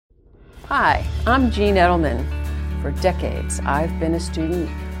Hi, I'm Jean Edelman. For decades, I've been a student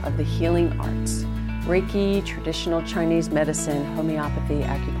of the healing arts: Reiki, traditional Chinese medicine, homeopathy,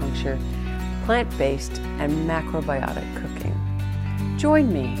 acupuncture, plant-based, and macrobiotic cooking.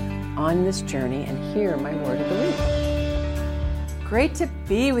 Join me on this journey and hear my word of the week. Great to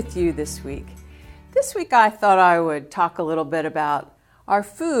be with you this week. This week I thought I would talk a little bit about our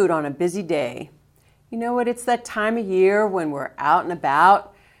food on a busy day. You know what? It's that time of year when we're out and about.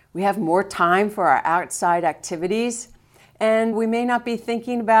 We have more time for our outside activities, and we may not be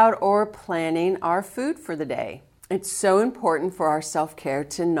thinking about or planning our food for the day. It's so important for our self-care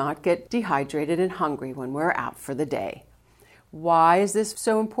to not get dehydrated and hungry when we're out for the day. Why is this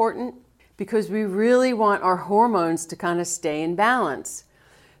so important? Because we really want our hormones to kind of stay in balance,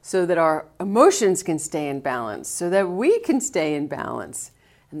 so that our emotions can stay in balance, so that we can stay in balance.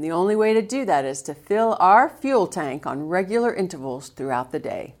 And the only way to do that is to fill our fuel tank on regular intervals throughout the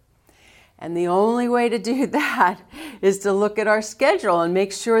day. And the only way to do that is to look at our schedule and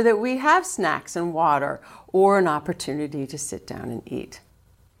make sure that we have snacks and water or an opportunity to sit down and eat.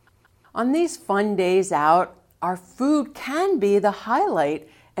 On these fun days out, our food can be the highlight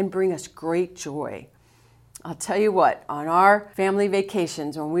and bring us great joy. I'll tell you what, on our family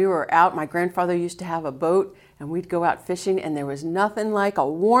vacations, when we were out, my grandfather used to have a boat and we'd go out fishing, and there was nothing like a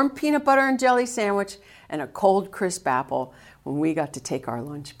warm peanut butter and jelly sandwich and a cold crisp apple when we got to take our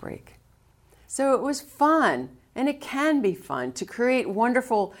lunch break. So it was fun, and it can be fun to create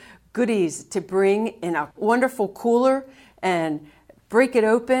wonderful goodies to bring in a wonderful cooler and break it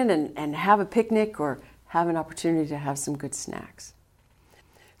open and have a picnic or have an opportunity to have some good snacks.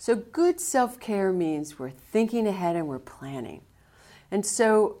 So good self-care means we're thinking ahead and we're planning. And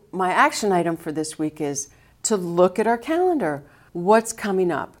so my action item for this week is to look at our calendar. What's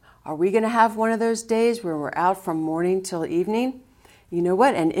coming up? Are we going to have one of those days where we're out from morning till evening? You know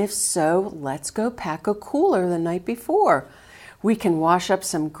what? And if so, let's go pack a cooler the night before. We can wash up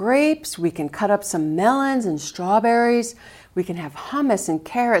some grapes. We can cut up some melons and strawberries. We can have hummus and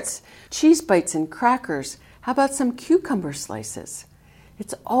carrots, cheese bites and crackers. How about some cucumber slices?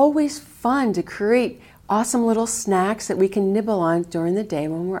 It's always fun to create awesome little snacks that we can nibble on during the day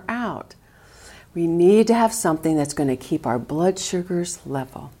when we're out. We need to have something that's going to keep our blood sugars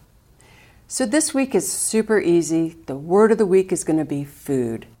level. So this week is super easy. The word of the week is going to be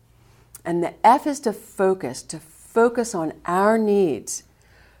food. And the F is to focus on our needs.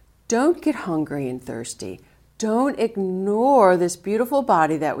 Don't get hungry and thirsty. Don't ignore this beautiful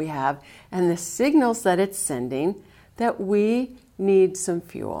body that we have and the signals that it's sending that we need some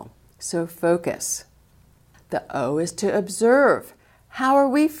fuel. So focus. The O is to observe. How are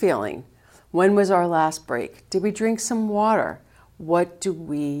we feeling? When was our last break? Did we drink some water? What do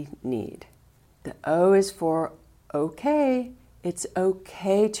we need? The O is for okay. It's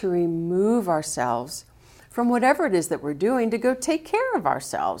okay to remove ourselves from whatever it is that we're doing to go take care of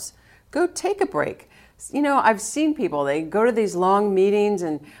ourselves. Go take a break. You know, I've seen people, they go to these long meetings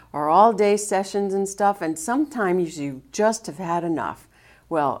or all-day sessions and stuff, and sometimes you just have had enough.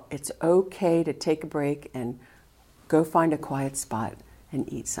 Well, it's okay to take a break and go find a quiet spot and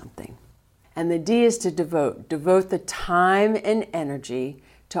eat something. And the D is to devote. Devote the time and energy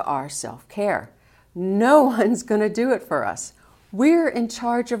to our self-care. No one's going to do it for us. We're in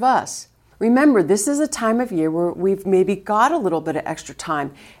charge of us. Remember, this is a time of year where we've maybe got a little bit of extra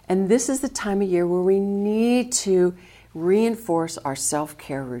time, and this is the time of year where we need to reinforce our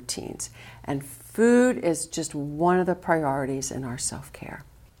self-care routines. And food is just one of the priorities in our self-care.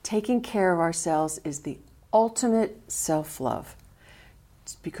 Taking care of ourselves is the ultimate self-love.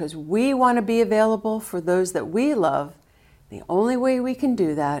 It's because we want to be available for those that we love. The only way we can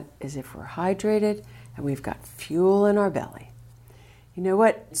do that is if we're hydrated and we've got fuel in our belly. You know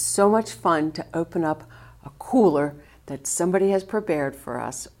what? It's so much fun to open up a cooler that somebody has prepared for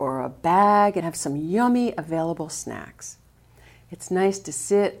us or a bag and have some yummy available snacks. It's nice to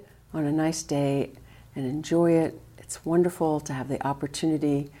sit on a nice day and enjoy it. It's wonderful to have the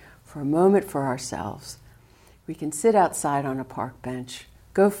opportunity for a moment for ourselves. We can sit outside on a park bench,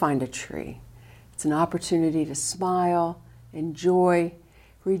 go find a tree. It's an opportunity to smile, enjoy,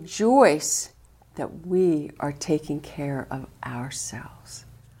 rejoice that we are taking care of ourselves.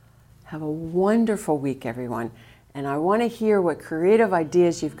 Have a wonderful week, everyone. And I want to hear what creative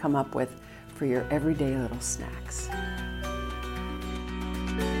ideas you've come up with for your everyday little snacks.